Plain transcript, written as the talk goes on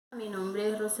Mi nombre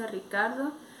es Rosa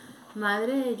Ricardo,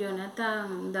 madre de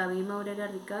Jonathan David Maurera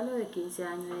Ricardo, de 15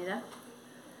 años de edad,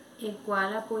 el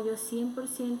cual apoyo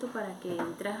 100% para que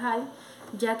entre a JAI,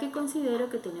 ya que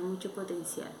considero que tiene mucho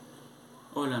potencial.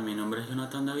 Hola, mi nombre es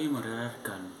Jonathan David Morera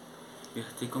Ricardo y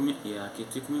aquí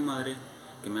estoy con mi madre,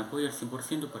 que me apoya al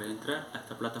 100% para entrar a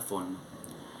esta plataforma.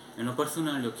 En lo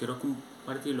personal, yo quiero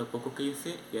compartir lo poco que yo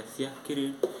sé y así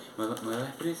adquirir nuevas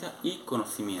experiencias y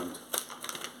conocimientos.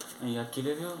 Y aquí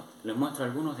les muestro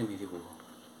algunos de mis dibujos.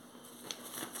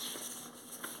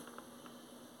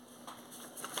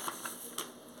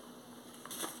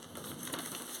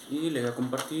 Y les voy a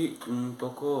compartir un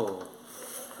poco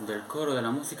del coro de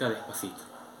la música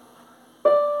Despacito.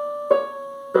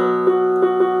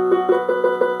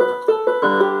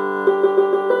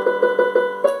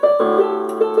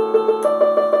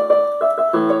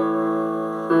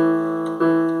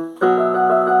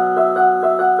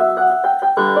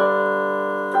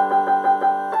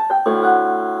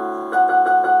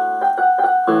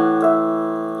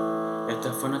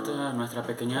 Esta fue nuestra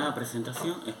pequeña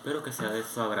presentación, espero que sea de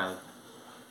su agrado.